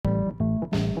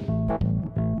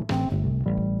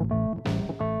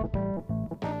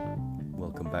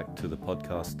back to the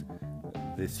podcast.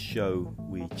 This show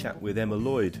we chat with Emma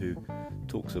Lloyd, who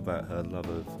talks about her love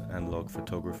of analogue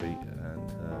photography and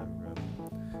her,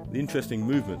 the interesting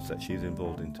movements that she's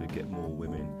involved in to get more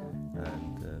women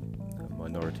and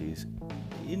minorities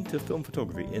into film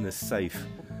photography in a safe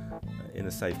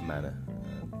manner.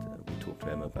 And we talked to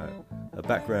Emma about her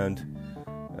background,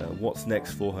 what's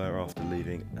next for her after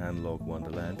leaving Analogue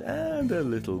Wonderland, and a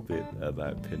little bit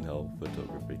about pinhole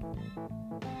photography.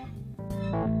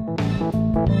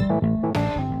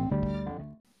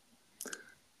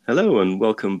 Hello and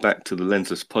welcome back to the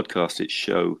Lensless podcast. It's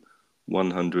show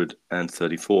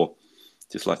 134.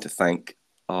 Just like to thank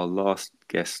our last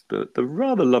guest, the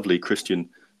rather lovely Christian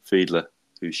Fiedler,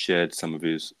 who shared some of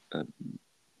his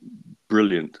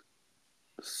brilliant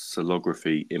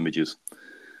solography images.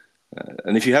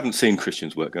 And if you haven't seen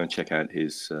Christian's work, go and check out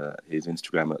his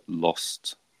Instagram at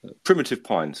Lost Primitive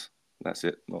Pines. That's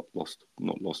it, not Lost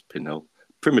Pinhole.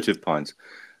 Primitive Pines,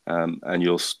 and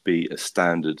you'll be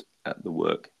astounded at the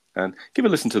work. And give a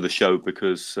listen to the show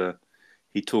because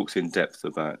he talks in depth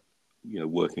about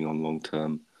working on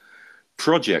long-term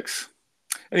projects.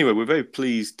 Anyway, we're very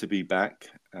pleased to be back,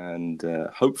 and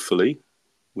hopefully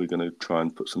we're going to try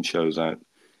and put some shows out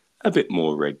a bit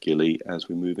more regularly as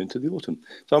we move into the autumn.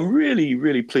 So I'm really,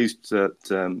 really pleased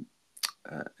that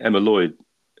Emma Lloyd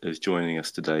is joining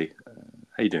us today.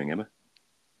 How you doing, Emma?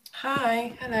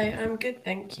 Hi, hello, I'm good,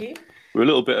 thank you. We're a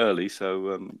little bit early,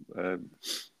 so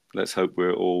let's hope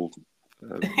we're all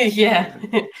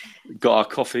got our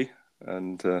coffee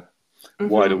and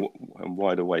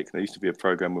wide awake. There used to be a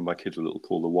program when my kids were little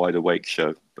called the Wide Awake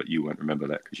Show, but you won't remember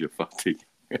that because you're far too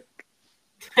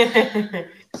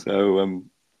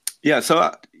young. So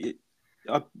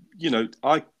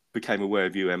I became aware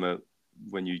of you, Emma,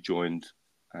 when you joined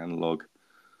Analogue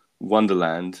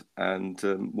Wonderland, and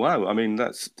wow, I mean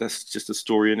that's just a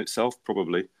story in itself,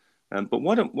 probably. But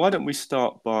why don't we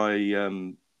start by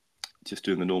just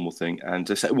doing the normal thing and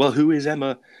just say, well, who is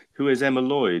Emma? Who is Emma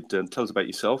Lloyd? Tell us about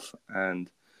yourself and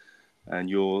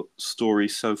your story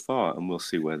so far, and we'll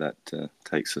see where that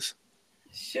takes us.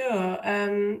 Sure.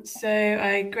 So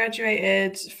I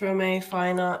graduated from a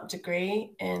fine art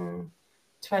degree in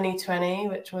 2020,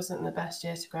 which wasn't the best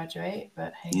year to graduate,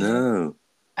 but hey. No.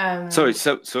 Sorry,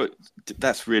 so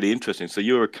that's really interesting. So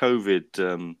you're a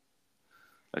COVID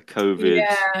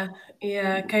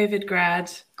COVID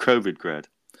grad. COVID grad.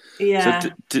 Yeah.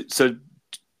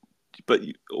 But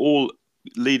all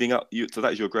leading up, so that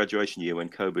was your graduation year when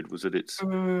COVID was at its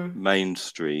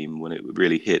mainstream, when it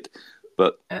really hit.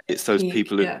 But it's those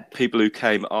people who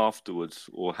came afterwards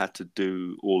or had to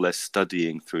do all their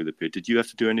studying through the period. Did you have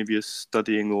to do any of your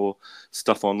studying or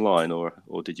stuff online, or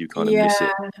did you kind of miss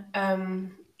it?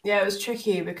 It was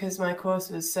tricky because my course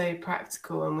was so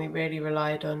practical and we really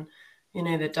relied on,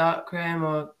 the darkroom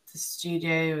or the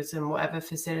studios and whatever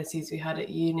facilities we had at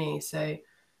uni. So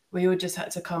we all just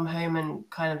had to come home and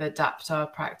kind of adapt our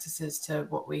practices to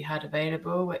what we had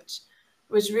available, which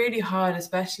was really hard,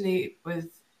 especially with,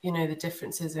 the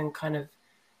differences in kind of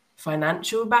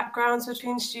financial backgrounds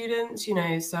between students.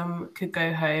 Some could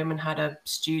go home and had a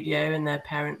studio in their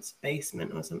parents'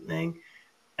 basement or something,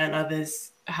 and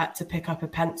others had to pick up a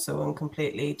pencil and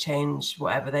completely change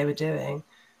whatever they were doing.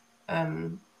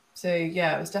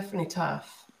 It was definitely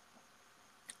tough.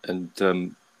 And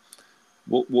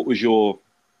what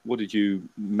did you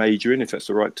major in, if that's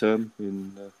the right term?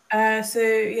 I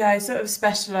sort of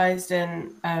specialised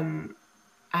in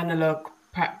analogue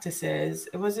practices.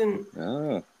 It wasn't.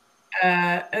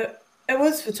 It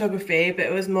was photography, but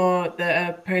it was more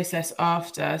the process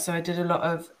after. So I did a lot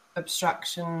of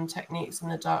abstraction techniques in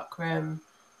the darkroom,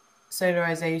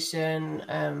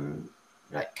 solarization,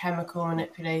 like chemical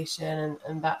manipulation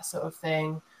and that sort of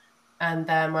thing. And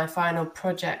then my final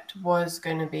project was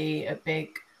going to be a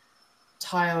big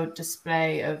tiled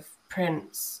display of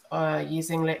prints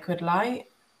using liquid light.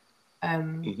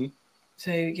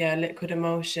 Liquid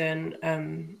emulsion.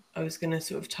 I was going to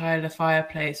sort of tile a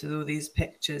fireplace with all these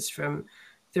pictures from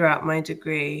throughout my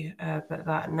degree, but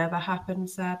that never happened,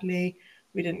 sadly.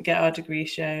 We didn't get our degree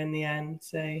show in the end,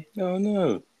 so oh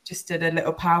no, just did a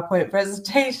little PowerPoint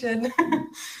presentation.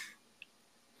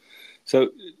 So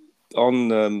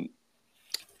on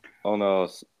our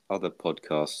other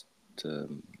podcast,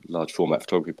 large format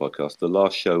photography podcast, the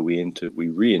last show we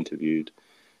re-interviewed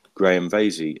Graham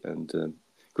Vasey, and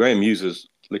Graham uses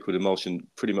liquid emulsion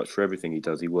pretty much for everything he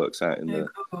does. He works out in the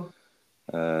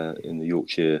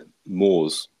Yorkshire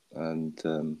moors, and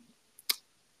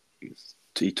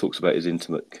he talks about his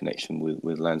intimate connection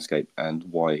with landscape and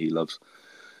why he loves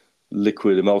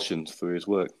liquid emulsions for his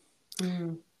work.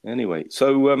 Anyway,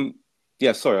 so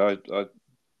sorry, I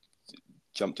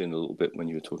jumped in a little bit when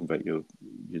you were talking about your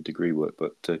degree work,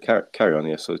 but carry on.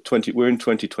 Yeah, so we're in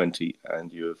 2020,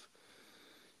 and you've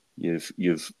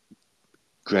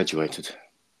graduated.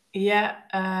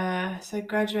 Yeah, so I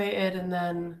graduated, and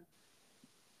then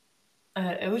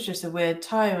it was just a weird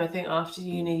time. I think after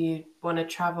uni, you want to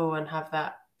travel and have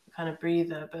that kind of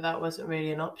breather, but that wasn't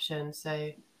really an option.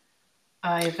 So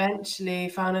I eventually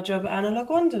found a job at Analogue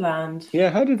Wonderland. Yeah,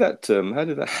 how did that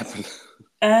happen?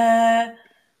 Uh,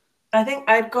 I think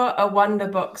I'd got a Wonder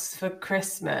Box for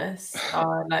Christmas,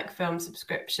 like film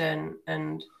subscription,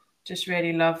 and just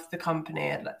really loved the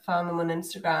company. I'd like found them on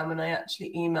Instagram, and I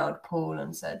actually emailed Paul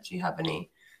and said, "Do you have any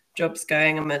jobs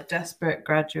going? I'm a desperate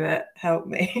graduate. Help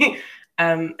me."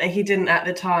 And he didn't at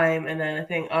the time. And then I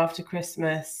think after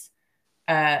Christmas,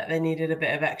 they needed a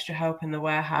bit of extra help in the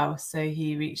warehouse, so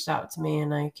he reached out to me,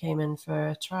 and I came in for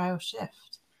a trial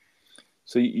shift.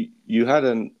 So you had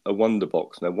a Wonder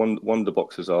Box. Now, Wonder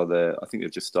Boxes are there. I think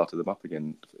they've just started them up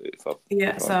again.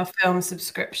 Yeah, it's our film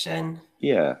subscription.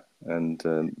 Yeah, and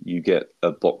you get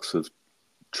a box of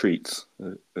treats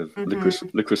of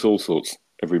licorice all sorts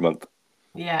every month.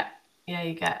 Yeah, yeah,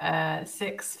 you get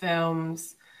 6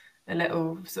 films, a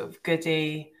little sort of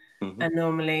goodie, Mm-hmm. and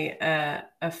normally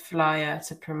a flyer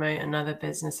to promote another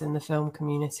business in the film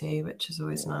community, which is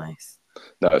always nice.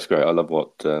 No, it's great. I love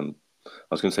what I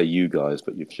was going to say. You guys,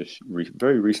 but you've just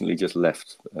very recently just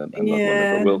left Analog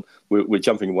Wonder. But Yeah. we're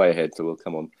jumping way ahead, so we'll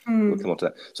come on. We'll Hmm. come on to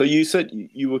that. So you said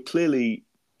you were clearly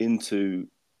into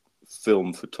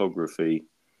film photography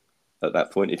at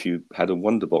that point. If you had a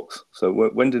Wonder Box, so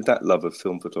when did that love of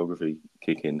film photography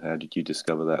kick in? How did you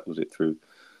discover that? Was it through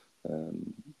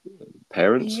um,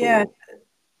 parents Yeah. or?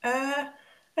 I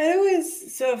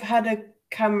always sort of had a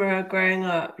camera growing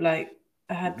up. Like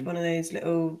I had Mm-hmm. one of those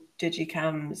little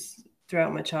digicams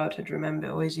throughout my childhood.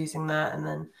 Remember always using that, and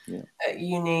then Yeah. at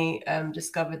uni,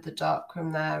 discovered the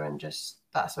darkroom there, and just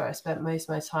that's where I spent most of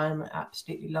my time. I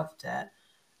absolutely loved it,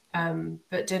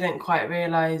 but didn't quite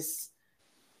realize.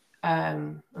 I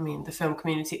mean, the film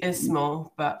community is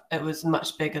small, but it was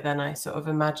much bigger than I sort of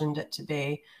imagined it to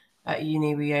be. At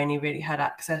uni, we only really had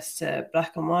access to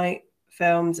black and white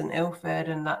films and Ilford,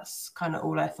 and that's kind of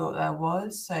all I thought there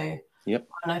was. So Yep.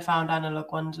 when I found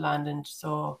Analog Wonderland and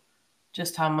saw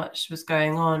just how much was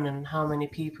going on and how many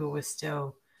people were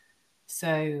still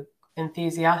so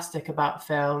enthusiastic about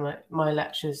film, like my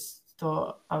lecturers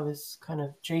thought I was kind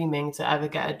of dreaming to ever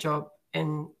get a job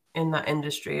in that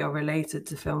industry or related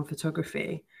to film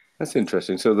photography. That's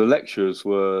interesting. So the lecturers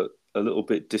were a little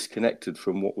bit disconnected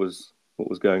from what was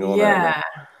going on out there. Yeah,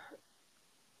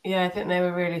 yeah, I think they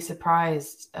were really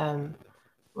surprised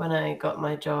when I got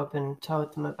my job and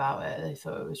told them about it. They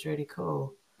thought it was really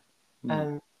cool.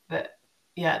 Hmm. But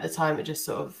yeah, at the time, it just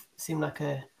sort of seemed like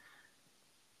a,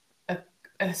 I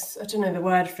don't know the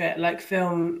word for it, like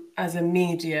film as a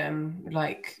medium,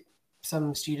 like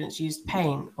some students used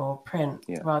paint or print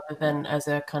Yeah. rather than as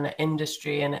a kind of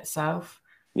industry in itself.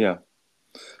 Yeah.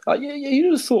 Yeah. Yeah.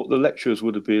 You'd have thought the lecturers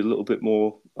would have been a little bit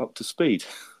more up to speed,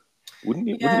 wouldn't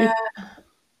you? Wouldn't Yeah,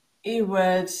 you? you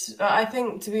would. I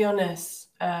think, to be honest,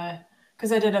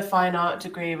 because I did a fine art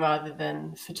degree rather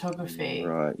than photography,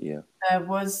 Right. Yeah. there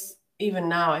was, even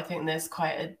now, I think there's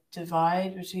quite a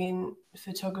divide between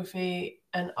photography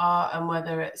and art and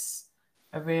whether it's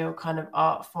a real kind of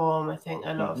art form. I think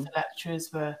a lot of Mm-hmm. the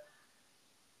lecturers were,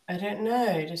 I don't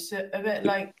know, just a bit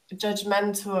like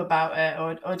judgmental about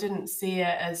it or didn't see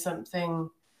it as something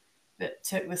that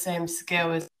took the same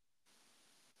skill as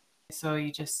so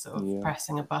you just sort of Yeah.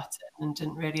 pressing a button and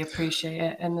didn't really appreciate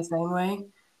it in the same way.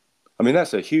 I mean,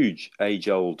 that's a huge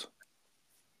age-old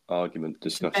argument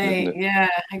discussion, isn't Debate, it? yeah,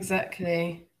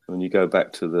 exactly. When you go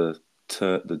back to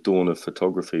the dawn of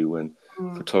photography, when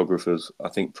Mm, photographers, I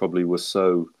think, probably were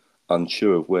so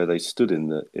unsure of where they stood in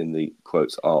the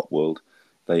quotes art world,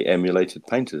 they emulated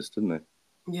painters, didn't they?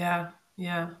 yeah,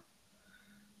 yeah.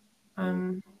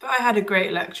 Mm. But I had a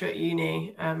great lecturer at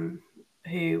uni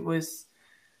who was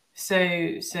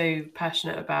so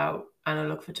passionate about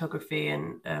analog photography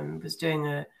and was doing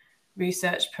a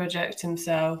research project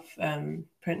himself,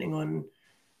 printing on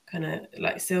kind of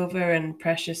like silver and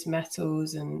precious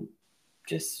metals, and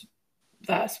just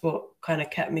that's what kind of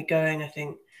kept me going. I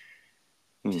think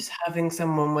Mm. just having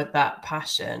someone with that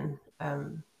passion,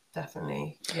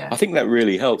 definitely, I yeah, think that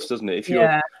really helps, doesn't it?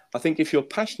 yeah, I think if you're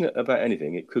passionate about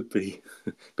anything, it could be,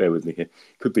 bear with me here,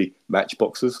 it could be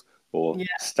matchboxes or yeah,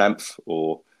 stamps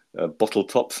or bottle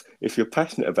tops. If you're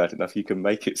passionate about it enough, you can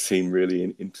make it seem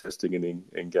really interesting and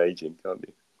engaging, can't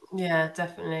you? yeah,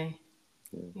 definitely,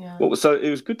 yeah. Well, so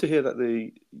it was good to hear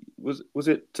that was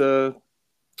it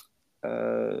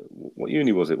what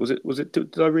uni was it?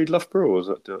 Did I read Loughborough, or was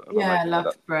it? Am I Yeah, making that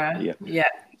up? Loughborough. Yeah. Yeah.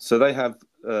 So they have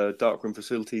darkroom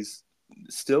facilities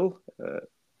still.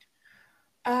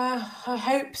 I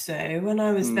hope so. When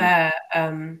I was Hmm, there,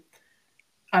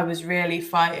 I was really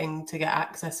fighting to get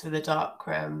access for the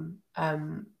darkroom.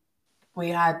 We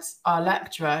had our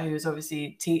lecturer who was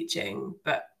obviously teaching,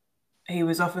 but he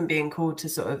was often being called to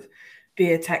sort of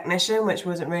be a technician, which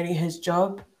wasn't really his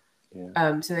job.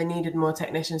 yeah. So they needed more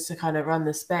technicians to kind of run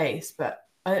the space. But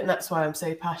I think that's why I'm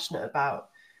so passionate about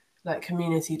like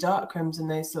community darkrooms and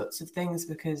those sorts of things,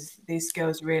 because these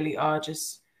skills really are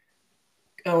just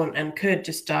on and could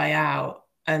just die out.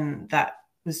 And that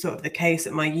was sort of the case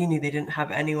at my uni. They didn't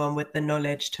have anyone with the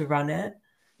knowledge to run it.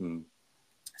 Hmm.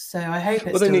 So I hope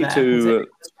it's Well, they still need there because it to.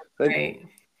 was They,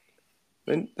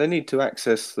 great. they need to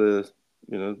access the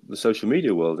social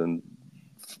media world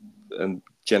and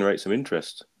generate some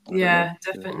interest. I don't know. Yeah,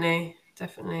 definitely,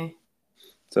 definitely.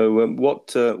 So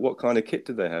what kind of kit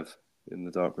did they have in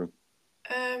the darkroom?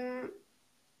 Um,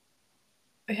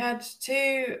 we had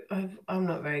two. I'm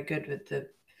not very good with the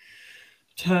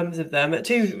terms of them, but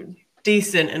two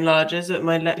decent enlargers that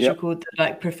my lecturer Yep. called the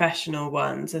like professional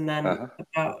ones, and then Uh-huh.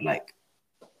 about like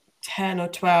 10 or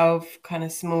 12 kind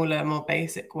of smaller, more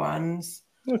basic ones.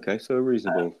 Okay, so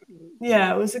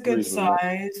Yeah, it was a good reasonable amount.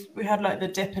 size. We had like the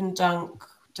dip and dunk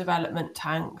development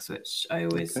tanks, which I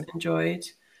always Okay. enjoyed.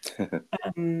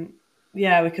 Um,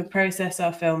 yeah, we could process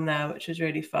our film there, which was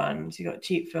really fun. So you got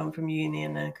cheap film from uni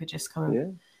and then could just come and Yeah,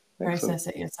 excellent. process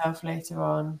it yourself later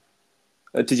on.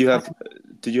 Did you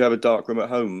have a dark room at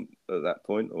home at that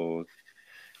point, or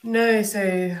No,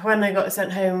 so when I got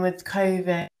sent home with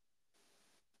COVID,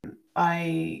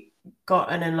 I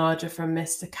got an enlarger from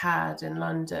Mr. Cad in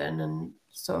London and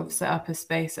sort of set up a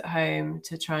space at home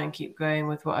to try and keep going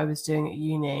with what I was doing at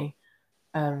uni.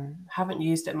 Haven't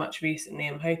used it much recently.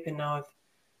 I'm hoping now I've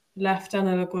left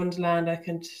Analogue Wonderland, I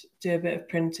can do a bit of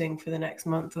printing for the next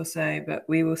month or so, but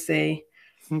we will see.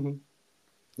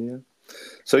 yeah?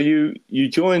 So you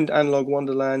joined Analog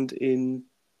Wonderland in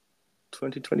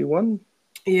 2021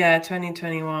 Yeah,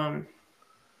 2021.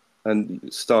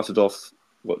 and started off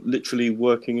literally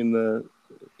working in the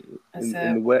As in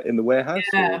a the warehouse,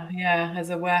 or yeah, as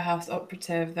a warehouse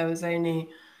operative, there was only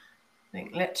I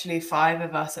think literally five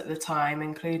of us at the time,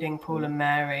 including Paul and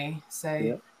Mary. So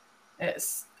yeah.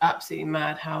 it's absolutely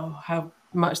mad how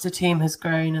much the team has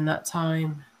grown in that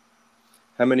time.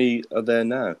 How many are there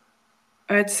now?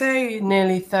 I'd say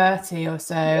nearly 30 or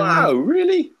so, and Wow, we've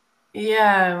really?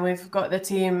 yeah, and we've got the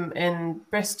team in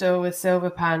Bristol with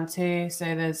Silverpan too. So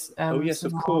there's Oh yes, some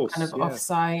of more kind course. of Yeah.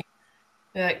 off-site.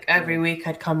 Like every Wow. week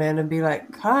I'd come in and be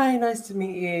like, "Hi, nice to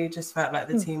meet you." Just felt like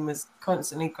the team was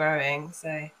constantly growing.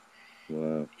 So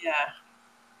Wow. yeah,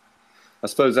 I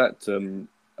suppose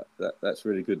that's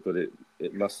really good, but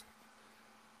it must.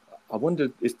 I wonder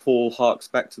if Paul harks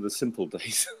back to the simple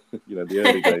days, the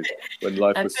early days when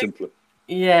life I was think simpler.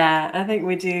 yeah, I think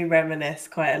we do reminisce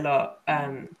quite a lot.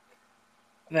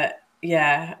 But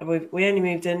yeah, we only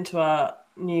moved into our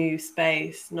new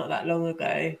space not that long ago.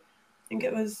 I think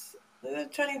it was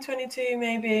 2022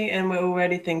 maybe, and we're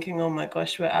already thinking, oh my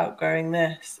gosh, we're outgrowing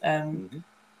this. Mm-hmm.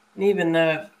 And even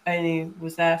though I only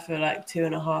was there for like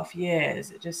 2.5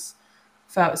 years, it just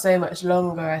felt so much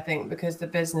longer, I think, because the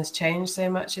business changed so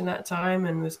much in that time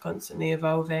and was constantly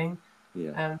evolving.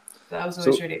 Yeah. That was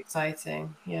always So really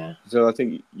exciting. Yeah. so I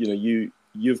think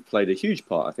you've played a huge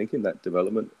part, I think, in that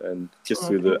development and just Oh,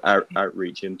 through the thank you.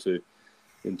 outreach into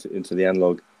the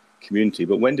analog community.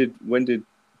 But when did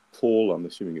Paul? I'm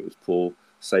assuming it was Paul.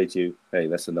 Say to you, "Hey,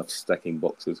 that's enough stacking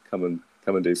boxes. Come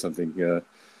and do something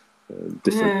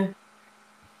different."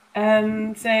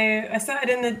 Yeah. So I started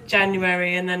in the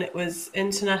January, and then it was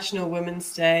International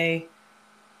Women's Day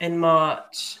in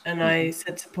March, and Mm-hmm. I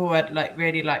said to Paul I'd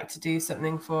really like to do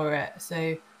something for it.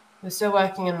 So we're still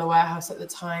working in the warehouse at the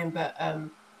time, but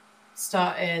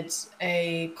started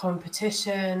a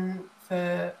competition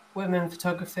for women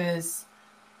photographers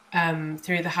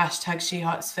through the hashtag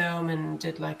 #SheHeartsFilm, and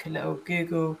did like a little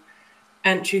Google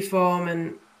entry form,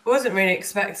 and wasn't really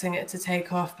expecting it to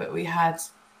take off, but we had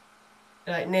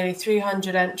like nearly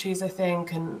 300 entries, I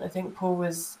think, and I think Paul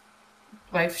was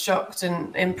both shocked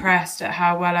and impressed at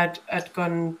how well I'd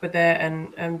gone with it,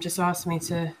 and just asked me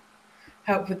to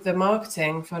help with the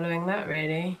marketing following that,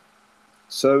 really.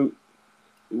 So,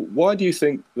 why do you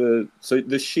think the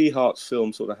She Hearts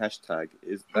film sort of hashtag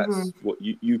is Hmm. that's what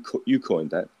you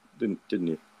coined that, didn't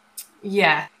you?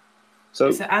 Yeah, it's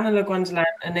So an Analog Wonderland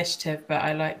initiative, but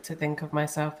I like to think of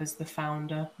myself as the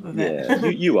founder of it. yeah,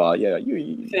 you are, yeah,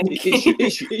 Thank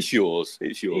it's you. yours,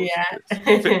 it's yours.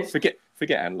 Yeah. Forget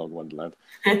forget Analogue Wonderland.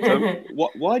 So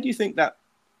why do you think that,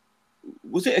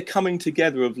 was it a coming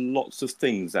together of lots of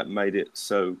things that made it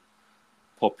so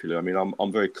popular? I mean,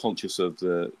 I'm very conscious of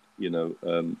the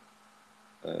the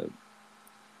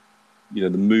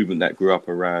movement that grew up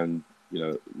around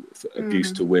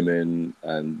abuse to women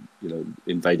and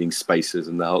invading spaces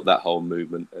and that whole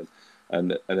movement,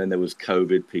 and then there was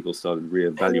COVID. People started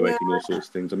reevaluating all sorts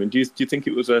of things. I mean, do you think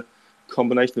it was a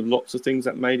combination of lots of things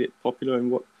that made it popular?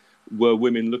 And what were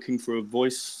women looking for a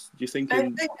voice, do you think? I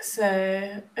think so.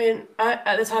 I mean,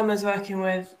 at the time I was working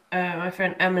with my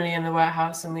friend Emily in the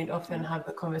warehouse, and we'd often have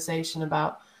the conversation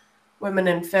about women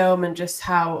in film and just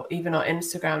how even our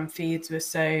Instagram feeds were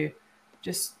so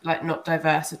just like not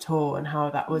diverse at all, and how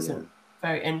that wasn't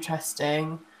very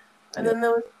interesting. And then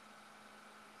there was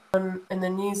in the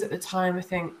news at the time, I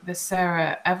think the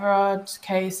Sarah Everard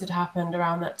case had happened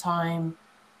around that time,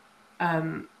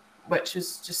 which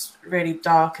was just really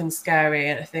dark and scary,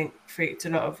 and I think freaked a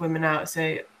lot of women out.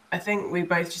 So I think we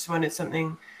both just wanted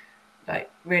something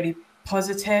like really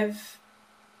positive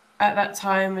at that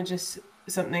time, and just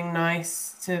something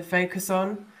nice to focus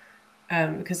on,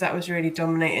 because that was really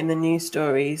dominating the news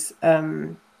stories.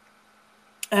 And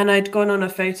I'd gone on a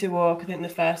photo walk, I think the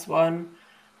first one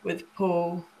with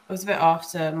Paul. It was a bit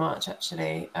after March,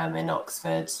 actually, in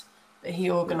Oxford, that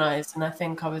he organised. And I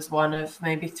think I was one of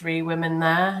maybe 3 women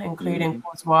there, including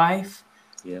Paul's wife.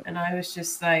 Yeah. And I was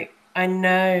just like, I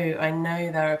know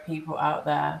there are people out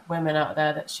there, women out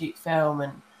there that shoot film,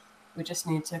 and we just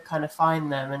need to kind of find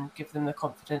them and give them the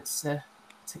confidence to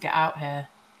get out here.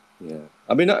 Yeah.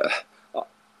 I mean,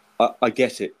 I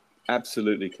get it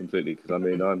absolutely, completely, because I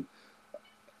mean,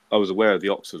 I was aware of the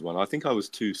Oxford one. I think I was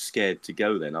too scared to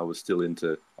go then. I was still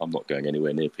into I'm not going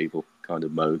anywhere near people kind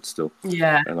of mode still.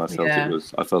 Yeah. And I felt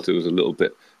it was a little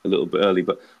bit early.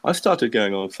 But I started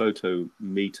going on photo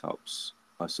meetups,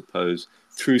 I suppose,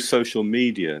 through social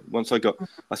media. Once I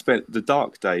spent the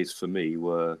dark days for me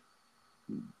were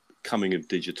coming of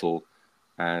digital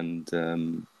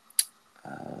and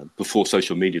before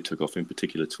social media took off, in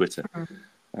particular Twitter.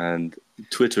 And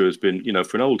Twitter has been,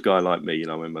 for an old guy like me,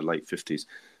 I'm in my late 50s.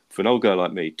 For an old guy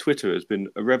like me, Twitter has been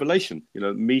a revelation.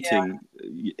 Meeting,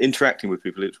 interacting with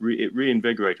people. It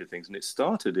reinvigorated things, and it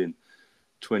started in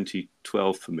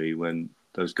 2012 for me when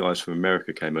those guys from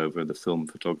America came over, the film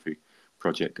photography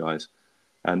project guys,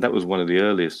 and that was one of the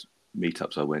earliest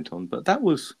meetups I went on. But that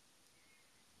was,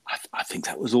 I think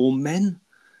that was all men.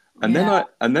 And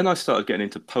then I started getting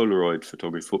into Polaroid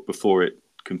photography before it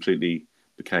completely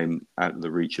became out of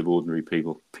the reach of ordinary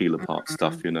people, peel apart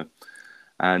stuff,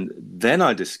 And then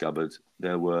I discovered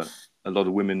there were a lot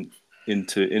of women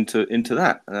into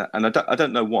that, and I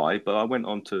don't know why, but I went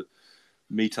on to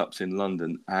meetups in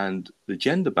London, and the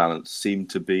gender balance seemed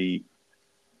to be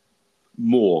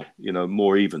more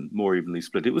evenly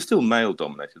split. It was still male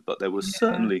dominated, but there were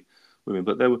certainly women.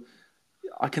 But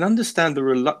I can understand the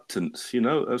reluctance,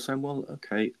 of saying, well,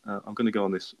 okay, I'm going to go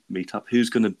on this meetup.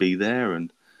 Who's going to be there,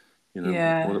 and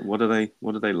what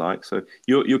are they like? So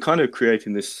you're kind of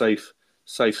creating this safe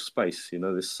space,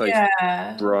 this safe,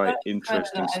 bright,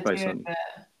 interesting space, aren't you?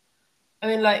 I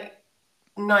mean, like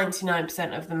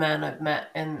 99% of the men I've met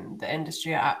in the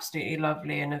industry are absolutely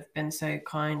lovely and have been so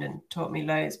kind and taught me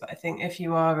loads. But I think if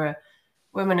you are a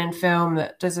woman in film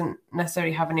that doesn't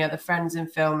necessarily have any other friends in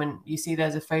film, and you see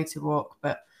there's a photo walk,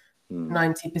 but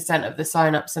 90% of the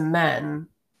sign-ups are men,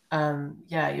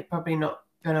 you're probably not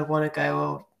going to want to go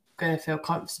or going to feel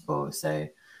comfortable. So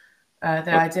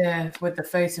the idea with the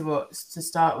photo walks to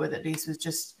start with, at least, was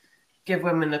just give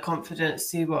women the confidence,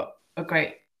 see what a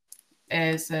great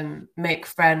is, and make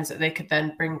friends that they could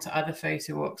then bring to other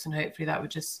photo walks, and hopefully that would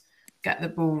just get the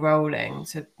ball rolling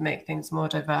to make things more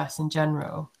diverse in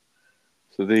general.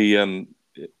 So the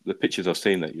pictures I've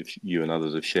seen that you and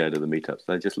others have shared of the meetups,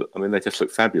 they just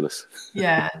look fabulous.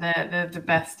 Yeah, they're the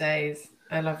best days.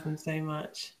 I love them so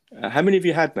much. How many have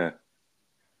you had now?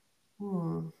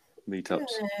 Meetups?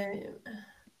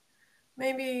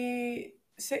 Maybe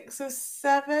 6 or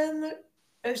 7.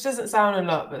 Which doesn't sound a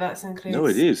lot, but that includes. No,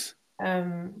 it is.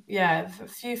 A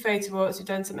few photo walks. We've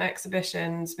done some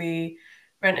exhibitions. We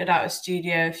rented out a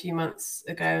studio a few months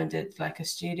ago and did like a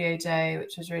studio day,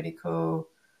 which was really cool.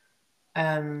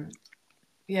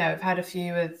 We've had a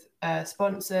few with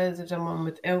sponsors. I've done one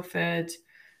with Ilford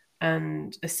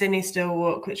and a Cine Still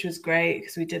walk, which was great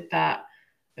because we did that.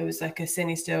 It was like a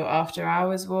Cine Still after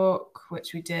hours walk,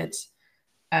 which we did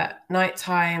at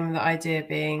nighttime. The idea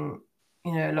being,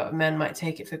 a lot of men might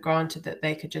take it for granted that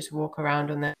they could just walk around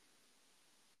on their,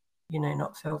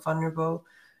 not feel vulnerable.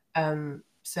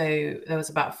 So there was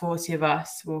about 40 of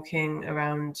us walking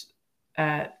around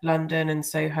London and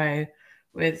Soho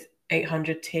with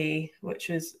 800T,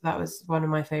 that was one of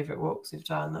my favourite walks we've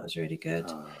done. That was really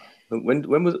good.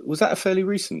 When was that a fairly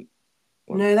recent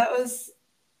one? No, I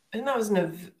think that was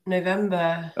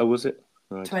November Oh, was it?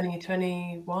 Right.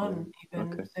 2021,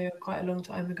 even. Okay. So quite a long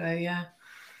time ago, yeah.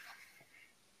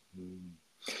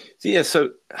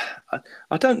 So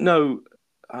I don't know.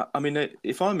 I mean,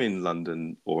 if I'm in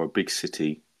London or a big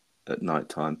city at night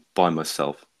time by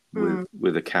myself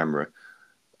with a camera,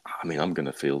 I mean, I'm going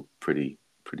to feel pretty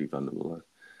vulnerable.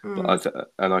 But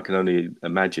I can only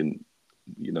imagine,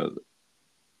 you know,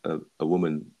 a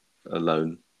woman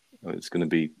alone. It's going to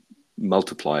be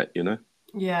multiply it, you know.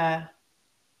 Yeah.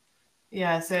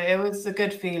 Yeah, so it was a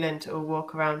good feeling to all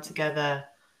walk around together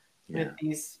with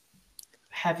these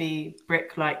heavy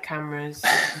brick-like cameras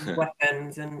and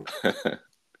weapons, and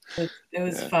it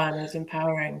was fun. It was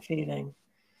empowering feeling.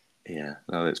 Yeah,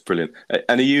 no, that's brilliant.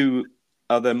 And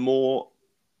are there more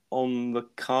on the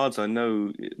cards? I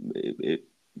know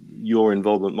your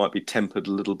involvement might be tempered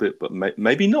a little bit, but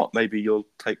maybe not. Maybe you'll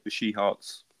take the She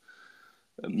Hearts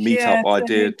Yeah, meetup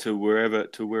idea to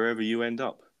wherever you end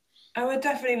up. I would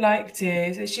definitely like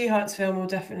to. So She Hearts Film will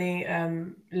definitely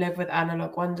live with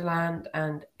Analogue Wonderland,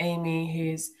 and Amy,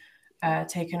 who's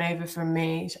taken over from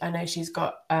me. I know she's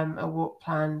got a walk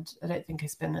planned. I don't think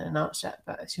it's been announced yet,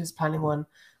 but she was planning one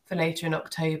for later in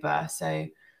October. So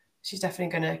she's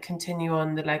definitely going to continue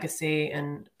on the legacy.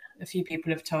 And a few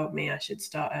people have told me I should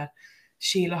start a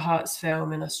Sheila Hearts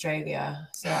film in Australia.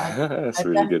 So That's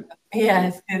really good. yeah,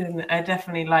 it's good. And I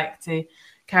definitely like to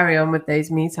carry on with those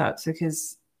meetups,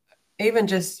 because even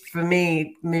just for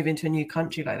me, moving to a new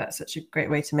country like that's such a great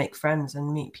way to make friends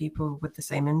and meet people with the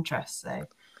same interests. So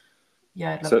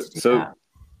yeah, I'd love to do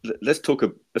that. Let's talk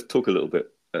a little bit.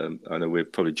 I know we're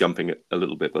probably jumping a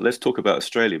little bit, but let's talk about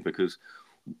Australia, because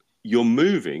you're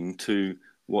moving to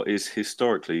what is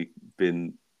historically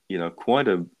been, quite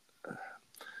a,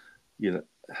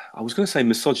 I was going to say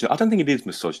misogynist. I don't think it is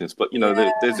misogynist, but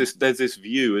there's this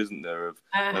view, isn't there, of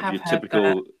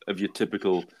your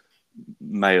typical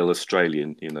male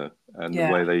Australian, and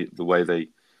the way they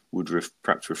would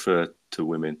perhaps refer to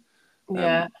women.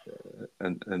 Yeah.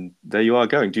 And there you are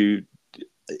going. Do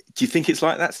you think it's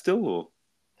like that still, or?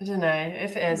 I don't know.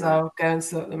 If it is, I'll go and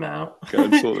sort them out. Go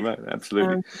and sort them out.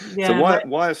 Absolutely. So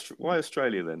why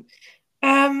Australia then?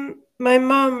 My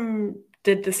mum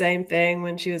did the same thing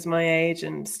when she was my age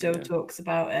and still talks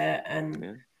about it.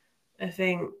 And I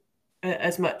think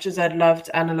as much as I'd loved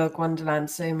Analogue Wonderland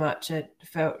so much, it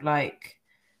felt like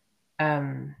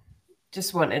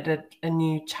just wanted a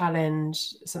new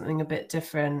challenge, something a bit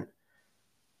different,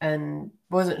 and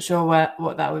wasn't sure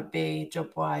what that would be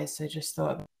job-wise. So just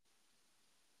thought,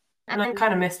 and I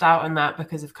kind of missed out on that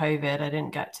because of COVID. I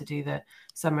didn't get to do the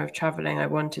summer of traveling I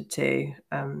wanted to.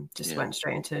 Just went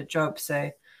straight into a job.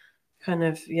 So kind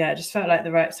of, it just felt like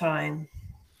the right time.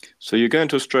 So you're going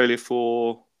to Australia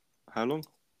for how long?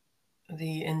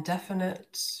 The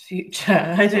indefinite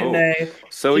future. I don't know.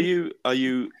 So are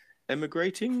you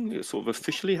emigrating sort of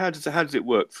officially? How does it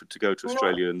work to go to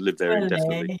Australia and live there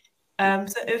indefinitely? So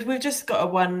we've just got a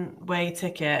one-way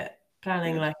ticket,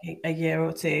 planning like a year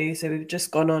or two. So we've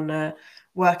just gone on a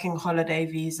working holiday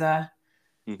visa.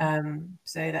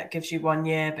 So that gives you 1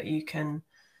 year, but you can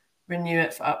renew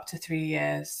it for up to 3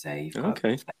 years. So you've got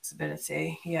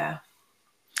flexibility. Yeah.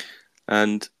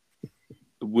 And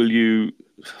will you,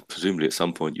 presumably at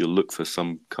some point, you'll look for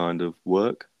some kind of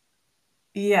work?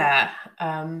 Yeah.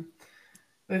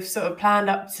 We've sort of planned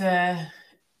up to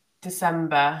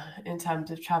December in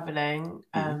terms of traveling.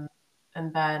 And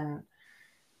then,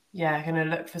 going to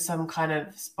look for some kind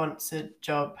of sponsored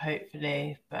job,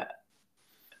 hopefully. But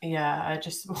I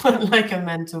just want like a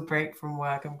mental break from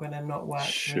work. I'm going to not work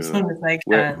for as long as I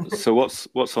can. So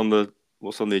what's on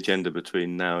the agenda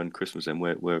between now and Christmas, and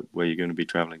where are you going to be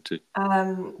traveling to?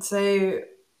 So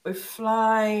we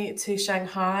fly to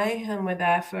Shanghai and we're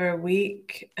there for a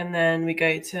week, and then we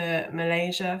go to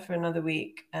Malaysia for another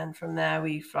week, and from there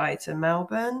we fly to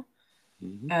Melbourne.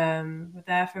 We're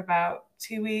there for about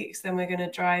 2 weeks. Then we're going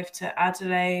to drive to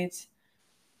Adelaide,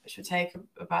 which will take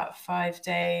about 5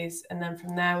 days. And then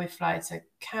from there, we fly to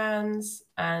Cairns,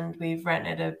 and we've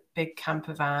rented a big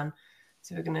camper van.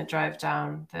 So we're going to drive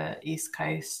down the East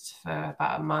Coast for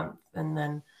about a month and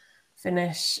then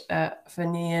finish for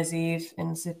New Year's Eve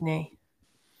in Sydney.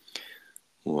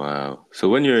 Wow. So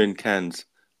when you're in Cairns,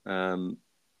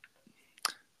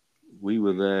 we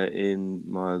were there in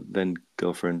my then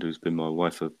girlfriend, who's been my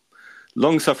wife,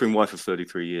 long-suffering wife of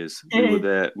 33 years.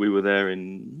 We were there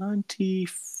in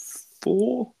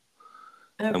 94.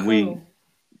 And cool.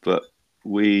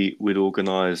 we'd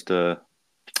organised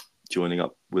joining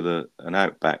up with an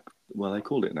outback. Well, they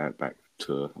called it an outback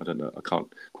tour. I don't know. I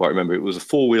can't quite remember. It was a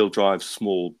 4-wheel drive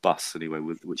small bus anyway,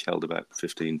 which held about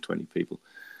 15, 20 people.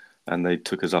 And they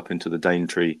took us up into the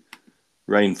Daintree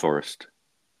rainforest.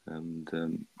 And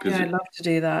I'd love to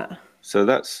do that. So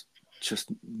that's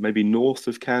just maybe north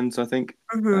of Cairns, I think,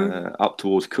 up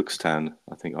towards Cookstown,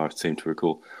 I think I seem to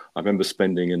recall. I remember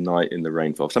spending a night in the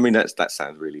rainforest. I mean, that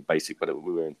sounds really basic, but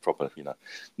we were in proper,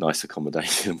 nice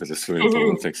accommodation with a swimming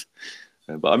pool and things.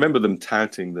 But I remember them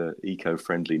touting the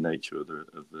eco-friendly nature of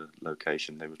the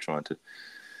location. They were trying to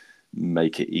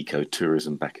make it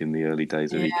eco-tourism back in the early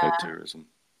days of eco-tourism.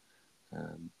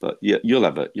 But yeah, you'll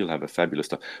have a fabulous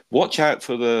time. Watch out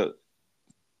for the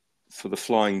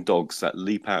flying dogs that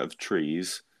leap out of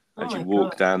trees as you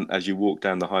walk down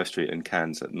the high street in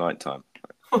Cairns at night time.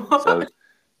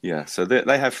 So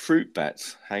they have fruit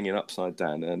bats hanging upside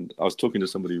down. And I was talking to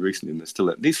somebody recently, and they're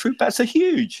still these fruit bats are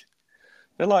huge.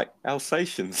 They're like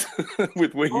Alsatians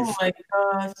with wings. Oh my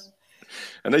gosh!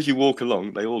 And as you walk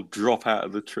along, they all drop out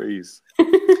of the trees,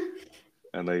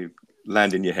 and they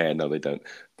land in your hair. No, they don't.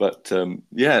 But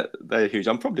they're huge.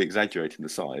 I'm probably exaggerating the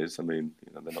size. I mean,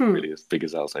 they're not really as big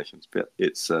as Alsatians, but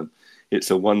it's a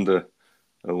wonder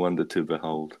to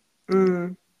behold.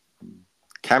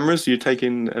 Cameras,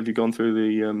 have you gone through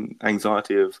the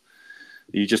anxiety of?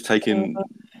 Are you just taking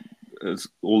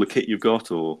all the kit you've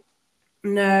got, or?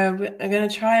 No, I'm going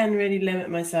to try and really limit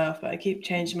myself, but I keep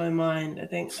changing my mind. I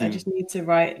think I just need to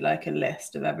write like a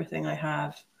list of everything I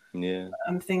have. Yeah.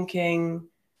 I'm thinking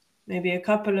maybe a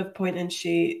couple of point and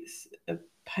shoots, a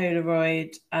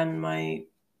Polaroid, and an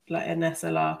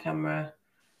SLR camera.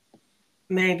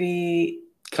 Maybe.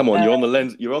 Come on, you're on the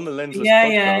lens. You're on the lensless podcast.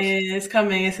 Yeah, it's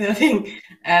coming. So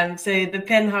the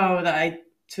pinhole that I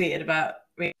tweeted about.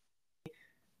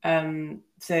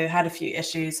 So had a few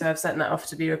issues, so I've sent that off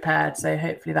to be repaired. So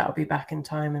hopefully that will be back in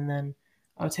time, and then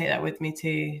I'll take that with me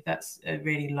too. That's a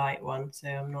really light one, so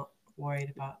I'm not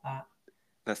worried about that.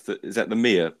 Is that the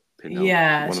Mia pinhole?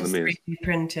 Yeah, it's just 3D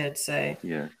printed, so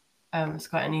yeah, it's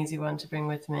quite an easy one to bring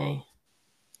with me.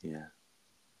 Yeah.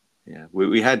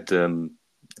 We had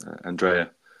Andrea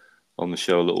on the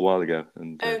show a little while ago,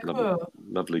 and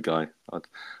lovely guy.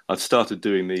 I'd started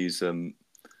doing these.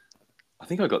 I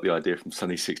think I got the idea from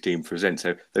Sunny 16 Presents.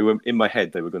 So they were in my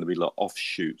head. They were going to be like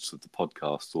offshoots of the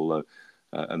podcast, although,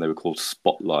 and they were called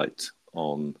Spotlight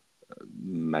on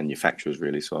manufacturers,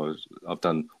 really. So I've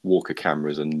done Walker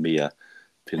cameras and Mia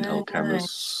pinhole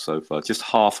cameras so far. Just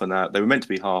half an hour. They were meant to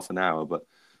be half an hour, but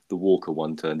the Walker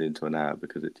one turned into an hour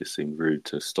because it just seemed rude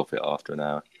to stop it after an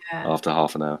hour, after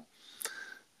half an hour.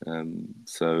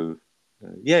 He's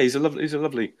a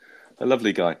lovely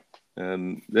guy.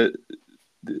 The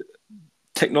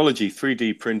technology,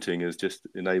 3D printing, has just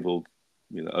enabled,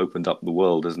 opened up the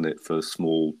world, hasn't it, for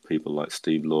small people like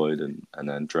Steve Lloyd and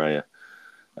Andrea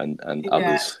and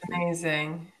others.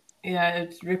 Amazing. Yeah,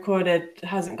 it's recorded,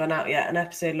 hasn't gone out yet, an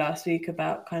episode last week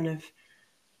about kind of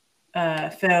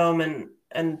film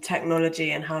and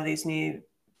technology and how these new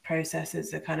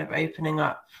processes are kind of opening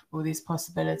up all these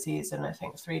possibilities. And I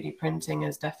think 3D printing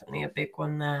is definitely a big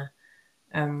one there.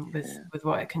 With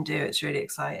what it can do, it's really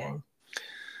exciting.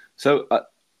 So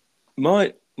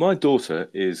my daughter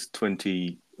is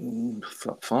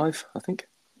 25, I think.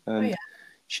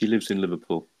 She lives in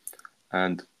Liverpool,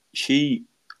 and she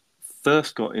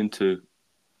first got into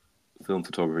film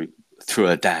photography through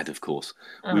her dad, of course.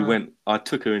 I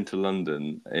took her into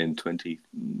London in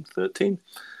 2013,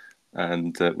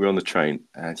 and we were on the train,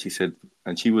 and she said,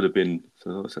 and she would have been,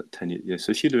 so what was that, 10 years? Yeah,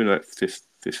 so she'd have been about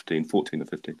 14 or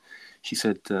 15. She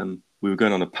said, we were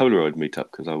going on a Polaroid meetup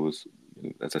because I was,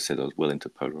 as I said, I was well into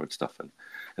Polaroid stuff and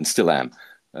still am.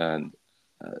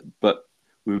 But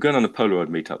we were going on a Polaroid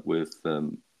meetup with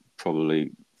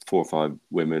probably 4 or 5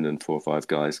 women and 4 or 5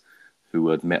 guys who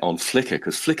had met on Flickr,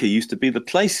 because Flickr used to be the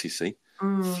place, you see.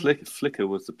 Flickr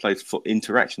was the place for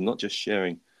interaction, not just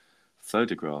sharing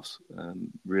photographs,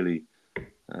 really,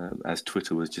 as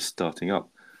Twitter was just starting up.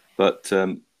 But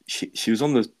she was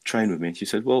on the train with me, and she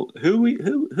said, well,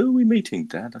 who are we meeting,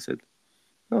 Dad? I said,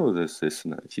 oh, there's this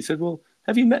and that. She said, well,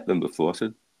 have you met them before? I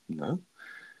said, no.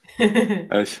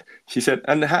 She said,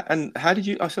 and how did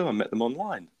you? I said, I met them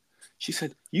online. She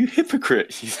said, you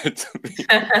hypocrite, she said to me.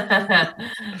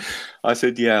 I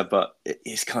said, yeah, but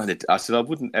it's kind of, I said, I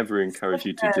wouldn't ever encourage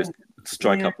you to just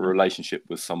strike up a relationship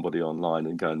with somebody online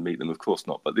and go and meet them. Of course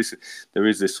not. But there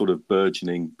is this sort of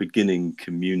beginning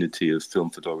community of film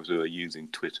photographers who are using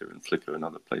Twitter and Flickr and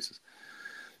other places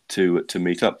to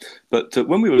meet up. But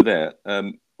when we were there,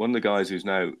 one of the guys who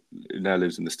now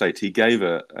lives in the States, he gave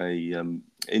her a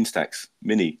Instax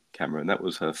mini camera, and that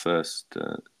was her first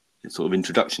sort of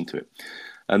introduction to it.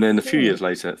 And then a few years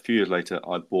later,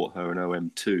 I bought her an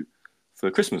OM2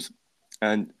 for Christmas,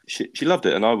 and she loved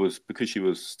it. And I was, because she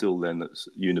was still then at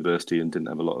university and didn't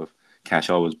have a lot of cash,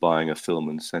 I was buying a film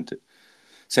and sent it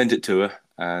to her.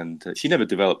 And she never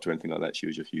developed or anything like that. She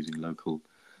was just using local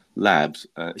labs.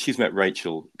 She's met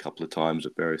Rachel a couple of times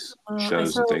at various I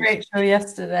shows saw and things. Rachel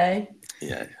yesterday.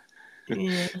 Yeah.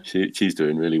 Yeah. She's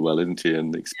doing really well, isn't she?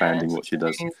 And expanding what she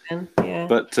does. Yeah.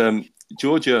 But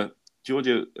Georgia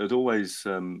had always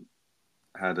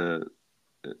had a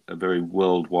very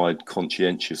worldwide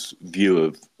conscientious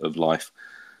view of life,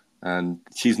 and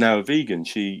she's now a vegan.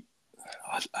 She,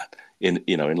 in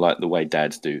like the way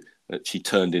dads do, she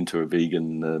turned into a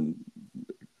vegan a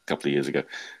couple of years ago,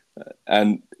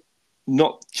 and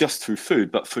not just through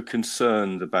food, but for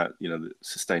concern about the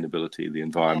sustainability, the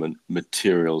environment,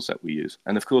 materials that we use,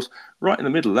 and of course, right in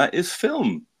the middle of that is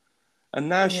film. And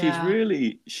now she's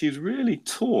really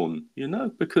torn,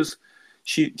 because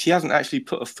she hasn't actually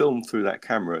put a film through that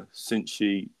camera since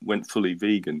she went fully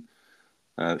vegan.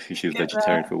 She was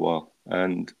vegetarian for a while,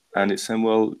 and it's saying,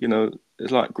 well,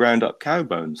 it's like ground up cow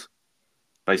bones,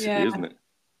 basically, isn't it?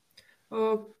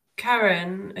 Well,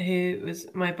 Karen, who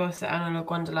was my boss at Analogue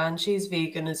Wonderland, she's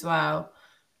vegan as well.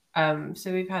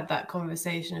 So we've had that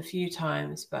conversation a few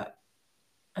times, but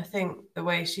I think the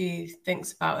way she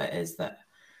thinks about it is that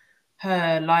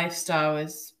her lifestyle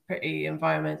is pretty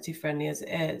environmentally friendly as it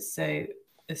is. So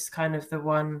it's kind of the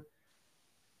one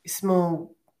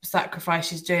small sacrifice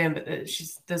she's doing, but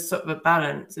that there's sort of a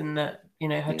balance in that,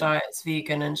 her diet's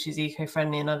vegan and she's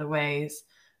eco-friendly in other ways.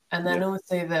 And then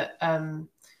also that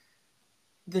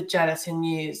the gelatin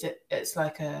used, it's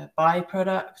like a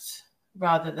byproduct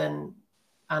rather than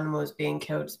animals being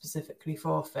killed specifically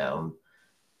for film.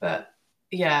 But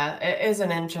yeah, it is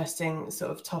an interesting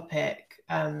sort of topic.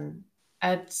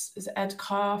 Ed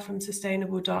Carr from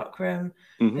Sustainable Darkroom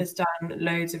has done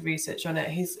loads of research on it.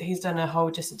 He's done a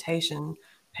whole dissertation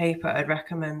paper I'd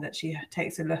recommend that she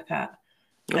takes a look at.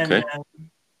 Okay. And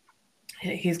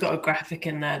he's got a graphic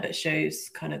in there that shows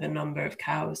kind of the number of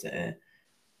cows that are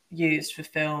used for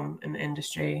film in the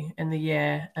industry in the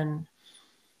year. And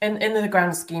in the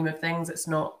grand scheme of things, it's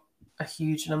not a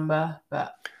huge number,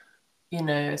 but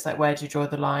it's like, where do you draw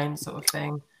the line, sort of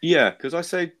thing. Yeah, because I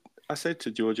said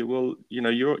to Georgia, well,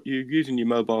 you're using your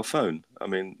mobile phone. I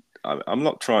mean, I'm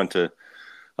not trying to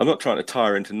tie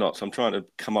her into knots. I'm trying to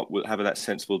have that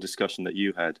sensible discussion that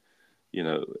you had,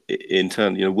 in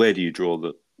turn, where do you draw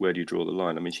the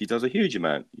line? I mean, she does a huge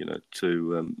amount,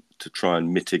 to try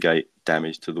and mitigate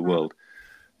damage to the world.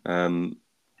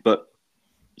 But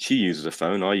she uses a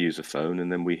phone, I use a phone, and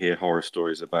then we hear horror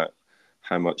stories about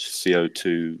how much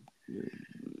CO2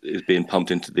 is being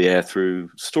pumped into the air through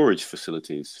storage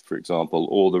facilities, for example,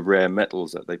 or the rare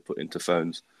metals that they put into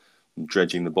phones,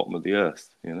 dredging the bottom of the earth,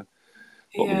 bottom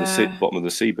of the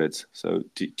seabeds. So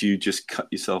do you just cut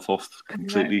yourself off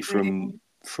completely from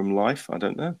life? I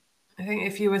don't know. I think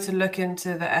if you were to look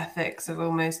into the ethics of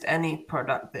almost any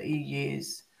product that you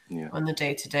use on the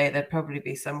day-to-day, there'd probably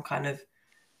be some kind of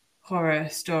horror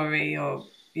story or,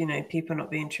 people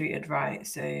not being treated right.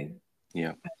 So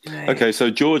yeah. Okay, so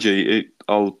Georgie,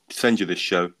 I'll send you this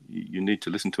show. You need to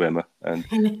listen to Emma and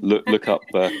look up.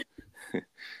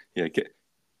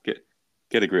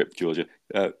 Get a grip, Georgia.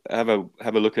 Have a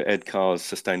look at Ed Carr's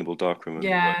Sustainable Darkroom. And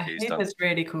yeah, the work he's he done. does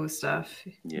really cool stuff.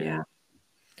 Yeah.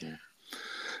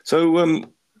 So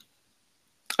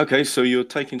okay, so you're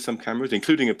taking some cameras,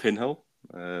 including a pinhole.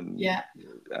 And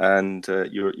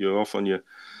you're off on your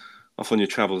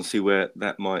travels and see where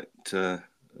that might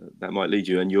lead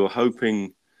you. And you're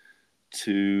hoping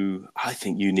to. I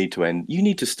think you need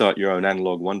to start your own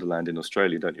Analogue Wonderland in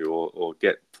Australia, don't you? Or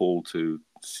get Paul to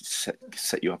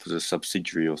set you up as a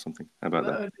subsidiary or something. How about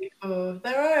that? Would be cool.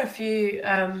 There are a few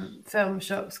film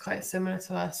shops quite similar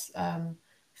to us.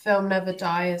 Film Never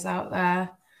Die is out there.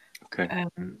 Okay.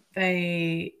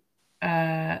 They're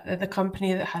the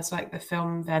company that has like the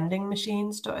film vending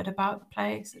machines dotted about the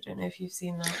place. I don't know if you've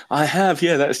seen that. I have,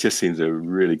 yeah. That just seems a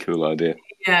really cool idea.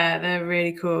 Yeah, they're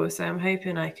really cool. So I'm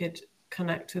hoping I could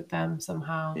connect with them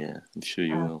somehow. Yeah, I'm sure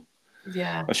you will.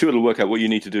 Yeah, I'm sure it'll work out. What you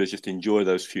need to do is just enjoy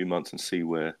those few months and see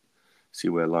where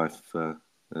life.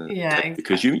 exactly.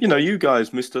 Because you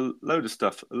guys missed a load of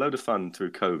stuff, a load of fun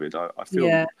through COVID.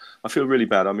 I feel really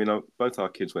bad. I mean, both our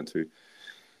kids went through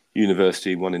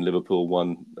university, one in Liverpool,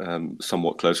 one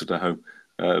somewhat closer to home.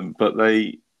 But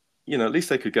they, at least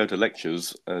they could go to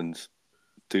lectures and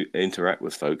interact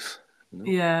with folks.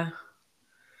 Yeah.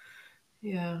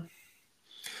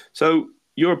 So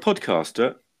you're a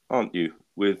podcaster, aren't you?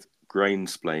 With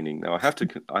Grainsplaining. Now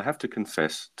I have to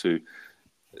confess to,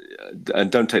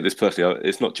 and don't take this personally.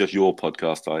 It's not just your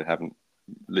podcast I haven't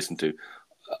listened to.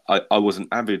 I was an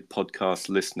avid podcast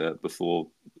listener before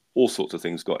all sorts of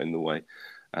things got in the way,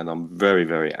 and I'm very,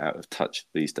 very out of touch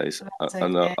these days. That's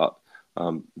And okay.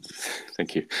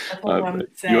 thank you. I think I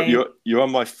would say You're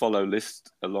on my follow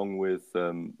list along with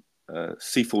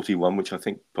C41, which I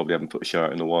think probably haven't put a show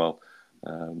out in a while.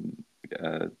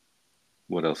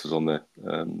 What else is on there?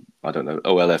 I don't know.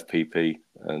 OLFPP,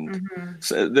 and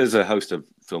so there's a host of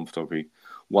film photography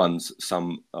ones.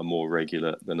 Some are more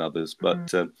regular than others,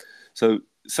 but so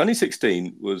Sunny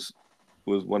 16 was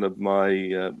one of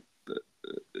my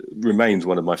remains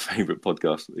one of my favorite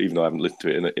podcasts, even though I haven't listened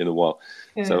to it in a while.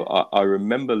 So I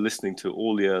remember listening to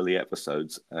all the early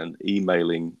episodes and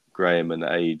emailing Graham and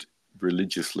Aid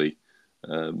religiously,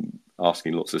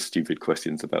 asking lots of stupid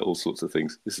questions about all sorts of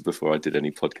things. This is before I did any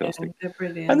podcasting. they're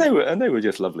brilliant. And they were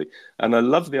just lovely. And I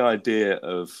love the idea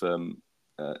of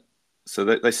so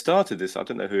they started this. I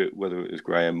don't know whether it was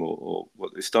Graham or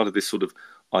what. They started this sort of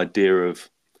idea of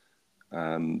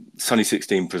Sunny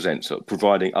 16 presents, so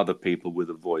providing other people with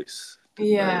a voice.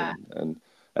 Yeah.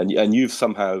 And you've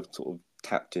somehow sort of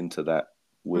tapped into that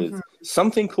with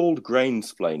something called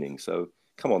grainsplaining. So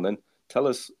come on then, tell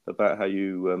us about how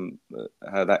you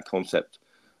how that concept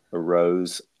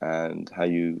arose and how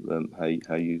you how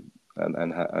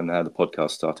the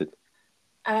podcast started.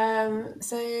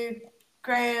 So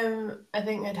Graham, I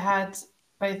think, had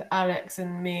both Alex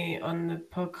and me on the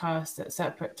podcast at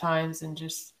separate times and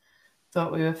just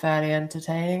thought we were fairly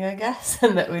entertaining, I guess,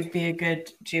 and that we'd be a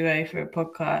good duo for a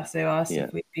podcast. So asked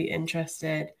if we'd be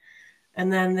interested.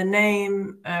 And then the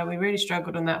name, we really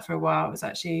struggled on that for a while. It was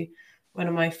actually one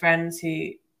of my friends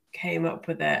who came up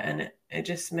with it, and it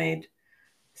just made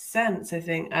sense. I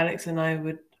think Alex and I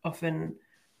would often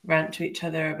rant to each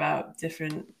other about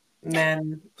different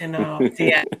men in our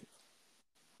DM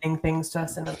things to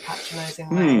us in a patronizing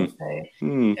way. So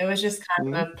it was just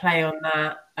kind of a play on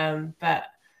that. But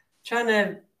trying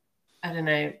to, I don't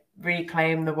know,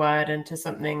 reclaim the word into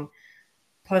something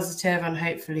positive, and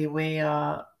hopefully we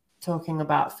are talking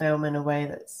about film in a way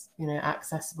that's, you know,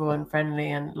 accessible and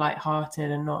friendly and lighthearted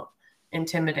and not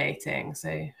intimidating.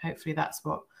 So hopefully that's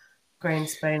what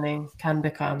grainsplaining can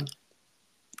become.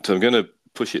 So I'm going to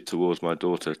push it towards my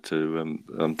daughter to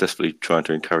I'm desperately trying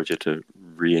to encourage her to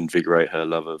reinvigorate her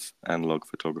love of analog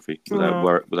photography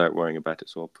without worrying about it.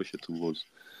 So I'll push it towards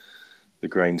the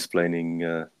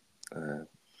grainsplaining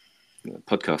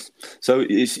podcast. So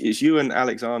it's you and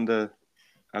Alexandra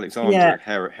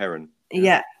Heron.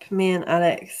 Yep, me and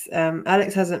Alex.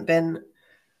 Alex hasn't been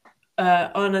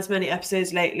on as many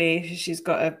episodes lately. She's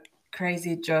got a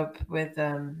crazy job with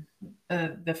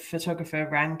the photographer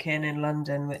Rankin in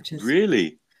London, which is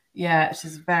really,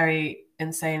 she's very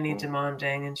insanely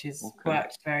demanding, and she's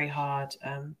worked very hard.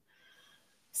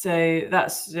 So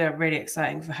that's really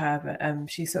exciting for her,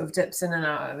 but she sort of dips in and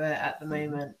out of it at the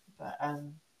moment. But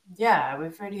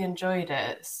we've really enjoyed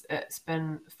it. It's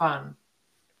been fun.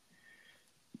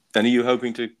 And are you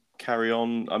hoping to carry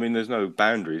on? I mean, there's no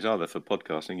boundaries, are there, for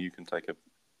podcasting? You can take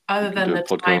other than the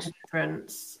time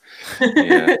difference.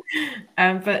 Yeah.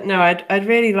 But no, I'd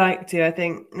really like to. I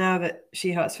think now that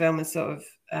She Hearts Film is sort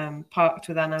of parked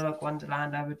with Analogue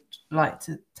Wonderland, I would like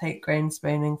to take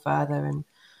grainsplaining further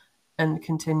and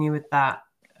continue with that.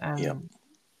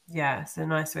 It's a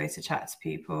nice way to chat to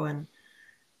people,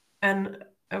 and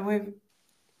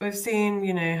we've seen,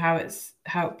 you know, how it's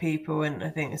helped people, and I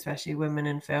think especially women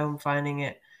in film finding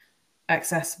it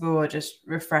accessible or just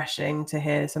refreshing to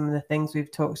hear some of the things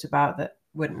we've talked about that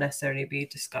wouldn't necessarily be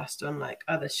discussed on like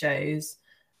other shows.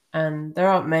 And there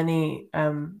aren't many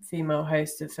female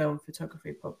hosts of film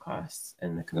photography podcasts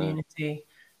in the community.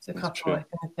 There's a couple I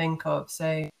can think of.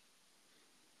 So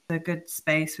a good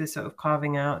space we're sort of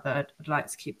carving out that I'd like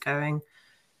to keep going.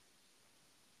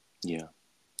 Yeah.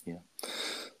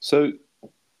 So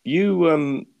you,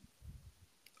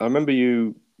 I remember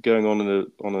you going on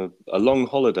a long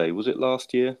holiday. Was it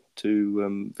last year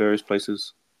to various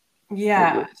places?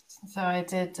 Yeah. So I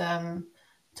did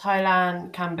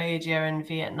Thailand, Cambodia, and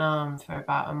Vietnam for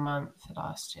about a month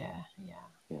last year.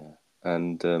 Yeah.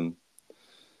 And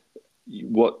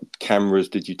what cameras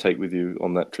did you take with you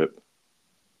on that trip?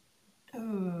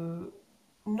 Ooh,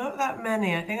 not that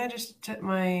many. I think I just took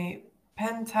my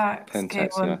Pentax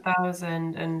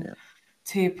K1000 and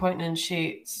 2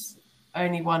 point-and-shoots,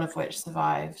 only one of which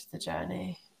survived the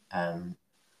journey.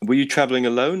 Were you traveling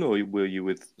alone, or were you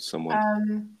with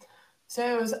someone?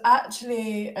 So it was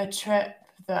actually a trip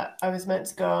that I was meant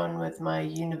to go on with my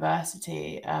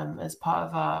university as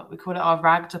part of we call it our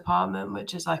RAG department,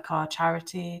 which is like our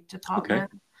charity department.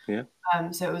 Okay.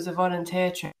 Yeah. So it was a volunteer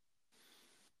trip.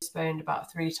 Postponed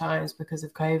about 3 times because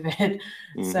of COVID.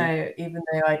 So even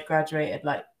though I'd graduated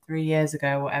like 3 years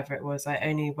ago, whatever it was. I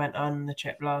only went on the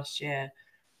trip last year.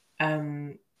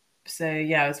 So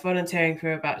yeah, I was volunteering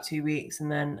for about 2 weeks,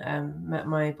 and then met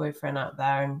my boyfriend out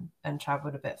there and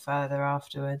travelled a bit further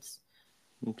afterwards.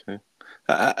 Okay.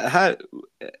 How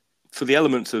for the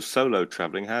elements of solo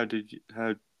traveling? How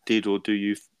did or do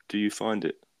you find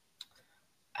it?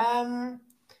 I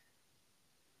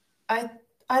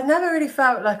I never really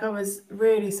felt like I was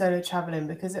really solo traveling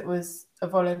because it was a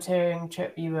volunteering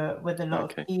trip. You were with a lot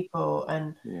of Okay. people,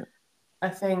 and Yeah. I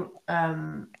think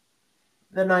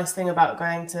the nice thing about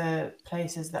going to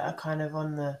places that are kind of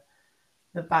on the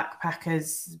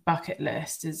backpackers bucket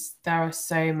list is there are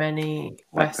so many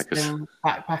Backpackers. Western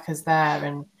backpackers there,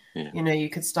 and Yeah. you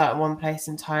could start at one place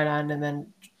in Thailand and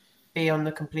then be on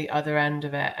the complete other end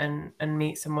of it and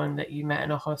meet someone that you met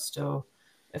in a hostel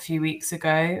a few weeks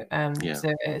ago. Yeah.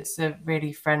 So it's a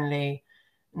really friendly,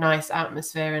 nice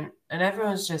atmosphere, and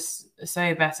everyone's just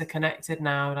so better connected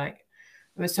now. Like,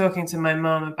 I was talking to my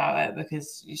mum about it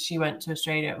because she went to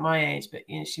Australia at my age, but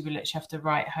she would literally have to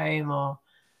write home or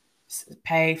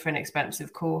pay for an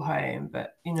expensive call home.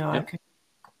 But I Yeah. could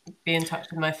be in touch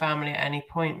with my family at any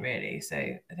point, really. So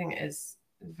I think it is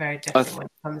very I, different when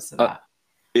it comes to I, that.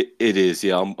 it is.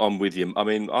 Yeah. I'm with you. I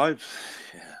mean,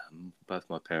 both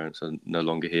my parents are no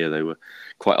longer here. They were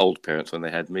quite old parents when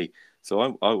they had me.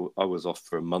 So I was off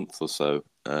for a month or so,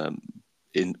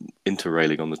 in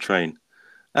interrailing on the train,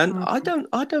 and Mm.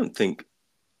 I don't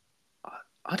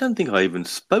think I even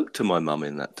spoke to my mum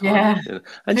in that time. Yeah.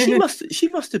 And she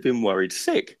must have been worried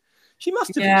sick. She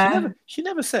must have been. Yeah. She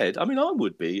never said. I mean, I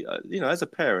would be. As a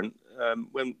parent,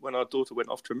 when our daughter went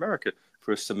off to America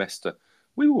for a semester,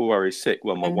 we were worried sick.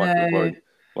 Well, my I wife was know. worried.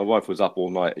 My wife was up all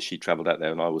night as she travelled out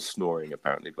there, and I was snoring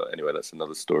apparently. But anyway, that's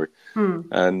another story. Hmm.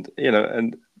 And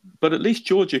but at least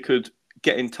Georgia could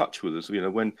get in touch with us.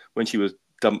 When she was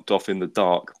dumped off in the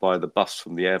dark by the bus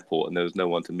from the airport, and there was no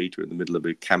one to meet her in the middle of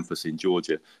a campus in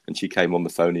Georgia, and she came on the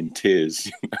phone in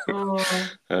tears, Oh,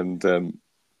 and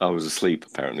I was asleep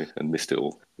apparently and missed it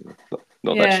all. Not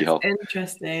that yeah, she it's helped.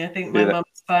 interesting. I think my Yeah,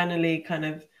 mum's finally kind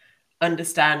of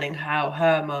understanding how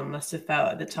her mum must have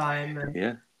felt at the time. And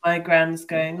yeah, my grand's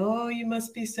going, "Oh, you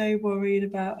must be so worried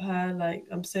about her. Like,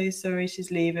 I'm so sorry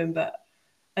she's leaving." But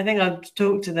I think I've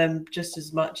talked to them just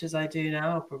as much as I do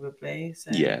now, probably. So,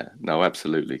 yeah. No,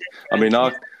 absolutely. I mean,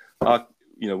 and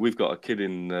yeah. we've got a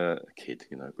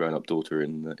grown up daughter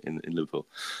in Liverpool.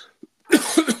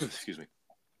 Excuse me.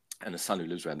 And a son who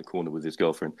lives around the corner with his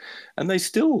girlfriend, and they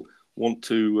still want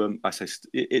to. I say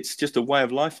it's just a way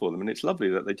of life for them, and it's lovely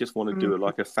that they just want to do Mm,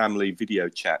 like a family video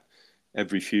chat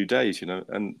every few days,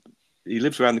 and he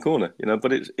lives around the corner,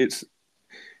 but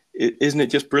isn't it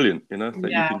just brilliant, that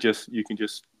yeah, you can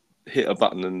just hit a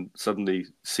button and suddenly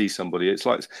see somebody. It's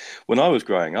like when I was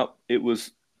growing up, it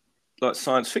was like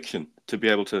science fiction to be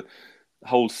able to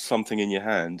hold something in your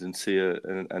hand and see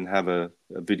and have a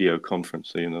video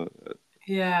conference,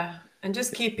 yeah. And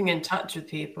just keeping in touch with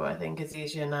people, I think, is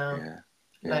easier now. yeah,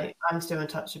 yeah. Like, I'm still in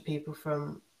touch with people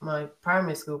from my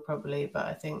primary school, probably, but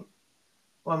I think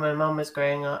when my mum was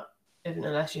growing up, even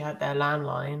unless you had their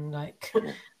landline, like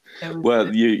Yeah. it was,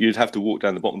 Well, you'd have to walk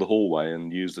down the bottom of the hallway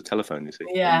and use the telephone, you see,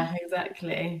 yeah,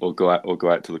 exactly. or go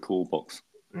out to the call box.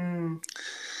 Mm.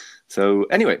 So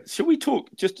anyway, shall we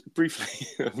talk just briefly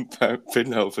about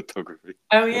pinhole photography?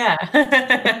 Oh yeah.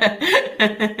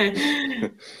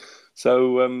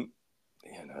 So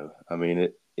I mean,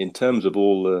 in terms of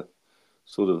all the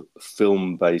sort of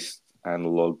film-based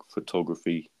analog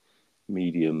photography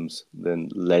mediums, then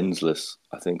lensless,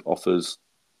 I think, offers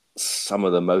some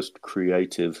of the most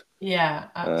creative Yeah,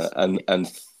 absolutely. and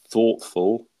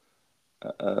thoughtful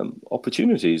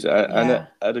opportunities and Yeah.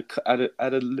 at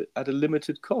a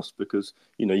limited cost, because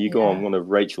you go on Yeah. one of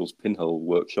Rachel's pinhole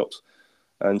workshops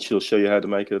and she'll show you how to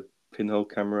make a pinhole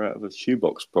camera out of a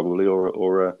shoebox, probably,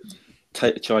 or a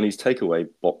Chinese takeaway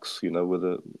box,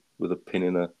 with a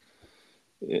pin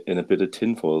in a bit of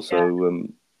tinfoil. Yeah.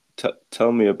 So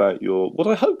tell me about what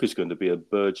I hope is going to be a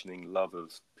burgeoning love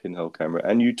of pinhole camera.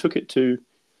 And you took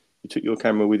your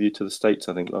camera with you to the States,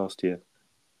 I think, last year.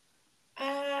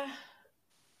 I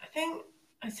think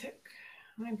I took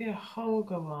maybe a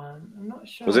Holga one. I'm not Was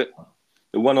sure. it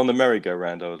the one on the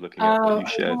merry-go-round I was looking at that Oh, you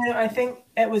shared? no, I think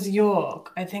it was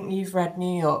York. I think you've read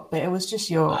New York, but it was just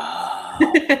York. Ah,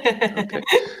 okay.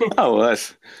 It Oh, well,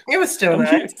 that's was still I'm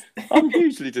hu- nice. I'm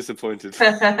hugely disappointed.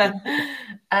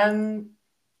 um,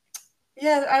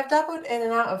 yeah, I've dabbled in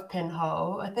and out of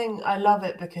pinhole. I think I love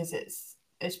it because it's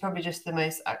probably just the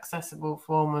most accessible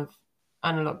form of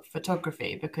analog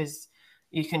photography because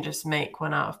you can just make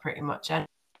one out of pretty much anything.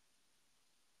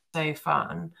 So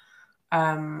fun.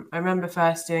 I remember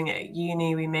first doing it at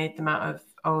uni. We made them out of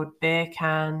old beer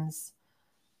cans.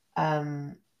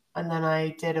 And then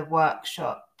I did a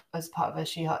workshop as part of a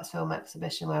She Hearts film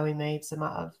exhibition where we made some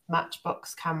out of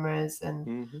Matchbox cameras.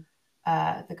 And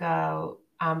the girl,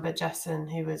 Amber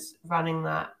Jessen, who was running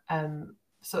that,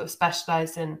 sort of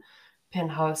specialised in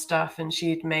pinhole stuff. And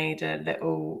she'd made a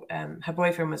little, her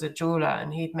boyfriend was a jeweler,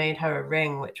 and he'd made her a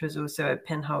ring, which was also a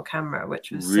pinhole camera,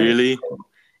 which was really so cool.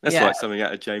 That's like something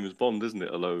out of James Bond, isn't it?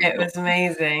 Although it was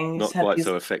amazing. Not quite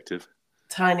so effective.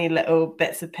 Tiny little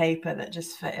bits of paper that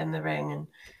just fit in the ring, and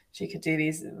she could do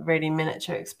these really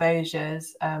miniature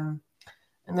exposures. And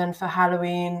then for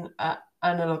Halloween at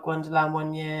Analogue Wonderland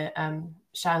one year,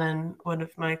 Shannon, one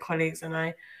of my colleagues, and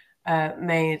I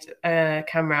made a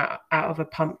camera out of a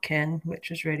pumpkin, which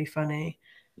was really funny.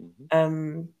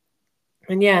 And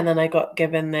then I got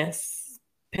given this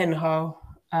pinhole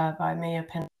by me, a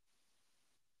pin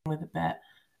with a bit.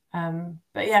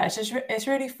 But yeah, it's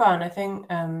really fun. I think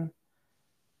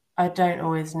I don't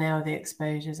always nail the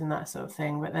exposures and that sort of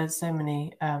thing, but there's so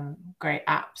many great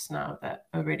apps now that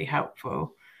are really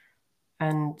helpful.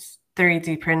 And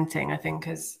 3D printing, I think,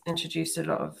 has introduced a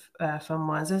lot of fun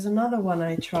ones. There's another one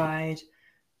I tried.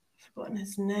 I've forgotten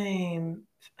his name.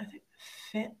 I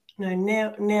think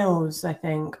Nils, I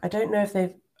think. I don't know if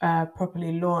they've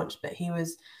properly launched, but he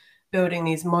was building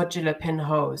these modular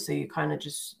pinholes. So you kind of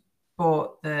just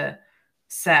bought the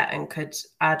set and could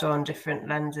add on different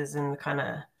lenses and kind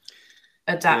of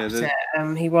adapt it.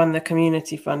 He won the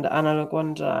community fund at Analogue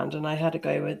Wonderland, and I had to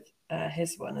go with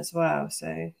his one as well.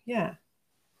 So yeah,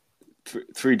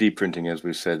 3D printing, as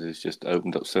we've said, has just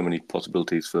opened up so many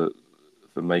possibilities for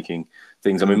making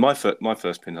things. I mean, my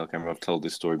first pinhole camera, I've told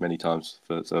this story many times,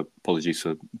 so apologies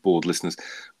for bored listeners,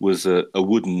 was a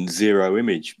wooden zero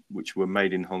image, which were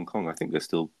made in Hong Kong. I think they're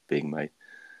still being made.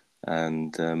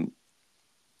 And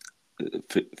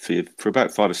for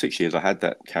about 5 or 6 years, I had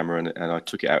that camera, and I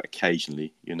took it out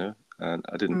occasionally, and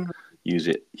I didn't use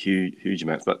it huge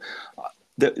amounts. But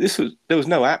there was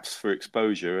no apps for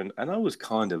exposure, and I was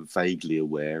kind of vaguely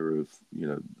aware of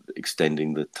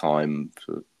extending the time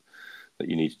that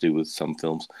you need to do with some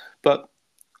films, but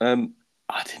I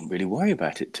didn't really worry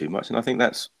about it too much, and I think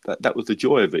that was the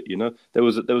joy of it. There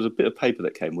was a bit of paper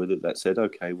that came with it that said,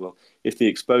 okay, well, if the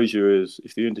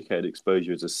indicated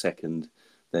exposure is a second,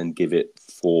 then give it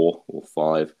 4 or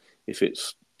 5. If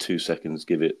it's 2 seconds,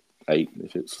 give it 8.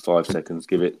 If it's 5 seconds,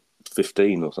 give it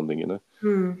 15 or something.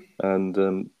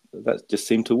 And that just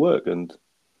seemed to work. And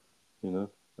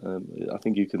I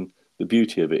think you can. The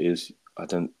beauty of it is, I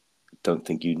don't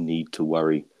think you need to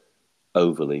worry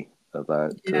overly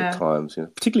about times,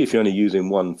 particularly if you're only using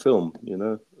one film,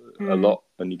 a lot,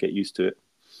 and you get used to it.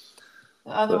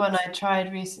 The other one I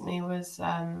tried recently was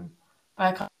by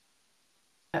a company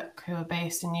who are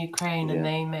based in Ukraine, and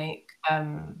they make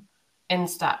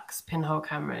Instax pinhole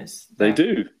cameras. They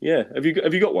do, yeah. Have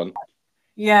you got one?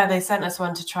 Yeah, they sent us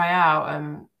one to try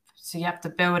out. So you have to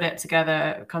build it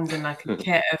together. It comes in like a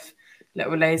kit of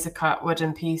little laser cut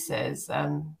wooden pieces.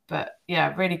 But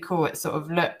yeah, really cool. It sort of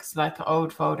looks like an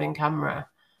old folding camera,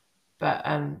 but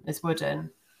it's wooden.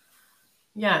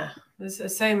 Yeah,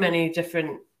 there's so many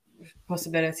different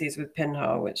possibilities with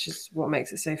pinhole, which is what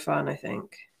makes it so fun, I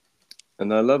think.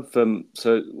 And I love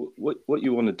so what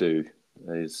you want to do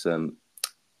is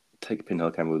take a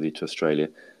pinhole camera with you to Australia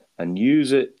and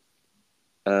use it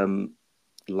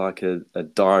like a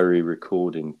diary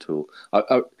recording tool.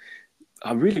 I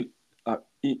really, like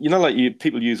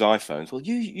people use iPhones. Well,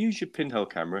 use your pinhole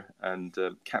camera and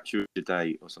capture your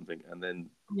day or something, and then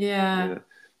that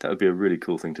would be a really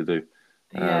cool thing to do.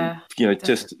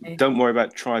 Just don't worry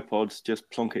about tripods. Just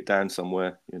plonk it down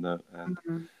somewhere, and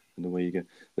away you go.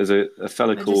 There's a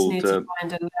fella called. I just need to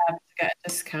find a lab to get a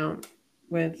discount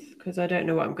with, because I don't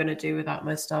know what I'm going to do without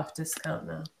my staff discount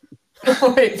now. I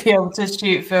won't be able to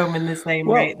shoot film in the same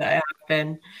rate that I have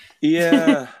been.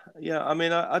 Yeah. I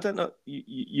mean, I don't know.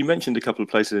 You mentioned a couple of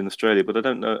places in Australia, but I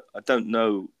don't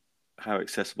know how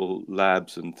accessible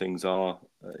labs and things are,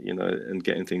 and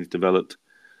getting things developed.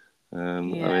 I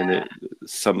mean,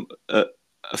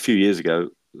 a few years ago,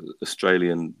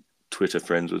 Australian Twitter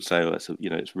friends would say,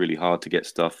 it's really hard to get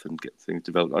stuff and get things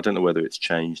developed. I don't know whether it's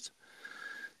changed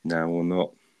now or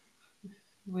not.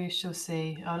 We shall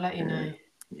see. I'll let you know.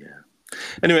 Yeah.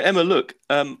 Anyway, Emma, look,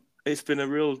 it's been a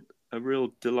real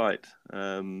delight.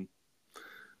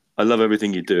 I love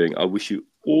everything you're doing. I wish you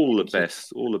all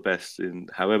the best in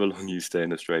however long you stay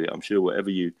in Australia. I'm sure whatever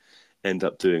you end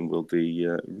up doing will be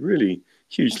really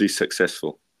hugely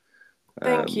successful.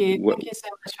 Thank you. Thank you so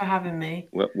much for having me.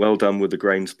 Well done with the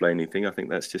grainsplaining thing. I think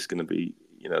that's just going to be,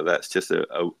 that's just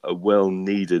a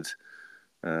well-needed,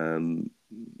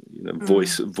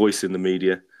 voice in the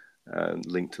media.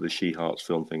 link to the She Hearts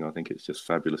film thing. I think it's just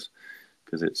fabulous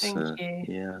because it's Thank you.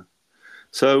 yeah.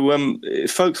 So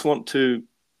if folks want to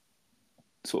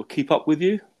sort of keep up with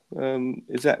you,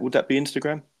 would that be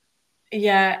Instagram?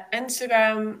 Yeah,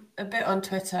 Instagram, a bit on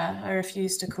Twitter. I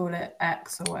refuse to call it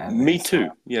X or whatever Me it's too.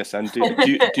 called. Yes, and do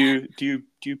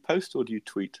you post or do you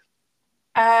tweet?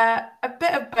 A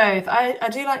bit of both. I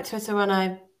do like Twitter when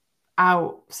I'm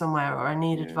out somewhere or I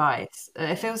need Yeah, advice.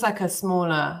 It feels like a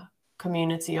smaller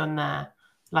community on there.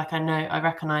 Like I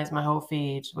recognize my whole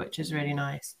feed, which is really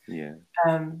nice. yeah.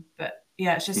 But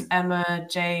yeah, it's just Emma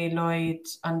J Lloyd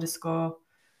 _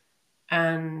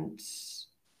 and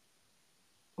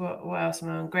what else am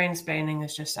I on? Grainsplaining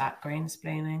is just at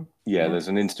Grainsplaining. Yeah, Yeah. there's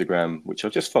an Instagram which I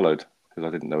just followed because I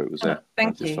didn't know it was Oh, there. I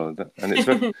thank just you. followed that, and it's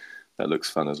very, that looks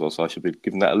fun as well. So I should be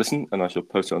giving that a listen, and I shall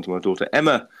post it onto my daughter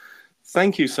Emma.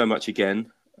 Thank you so much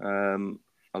again. I'll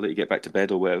let you get back to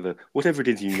bed or whatever it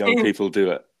is you young people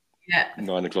do at Yeah.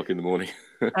 9 o'clock in the morning.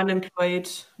 Unemployed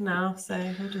now, so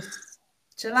we'll just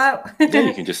chill out. Yeah,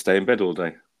 you can just stay in bed all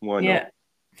day. Why not?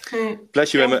 Yeah.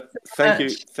 Bless you, Thank Emma. you so Thank you.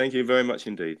 much. Thank you very much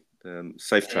indeed.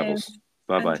 Safe Cheers. travels.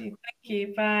 Bye bye. Thank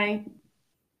you. Bye.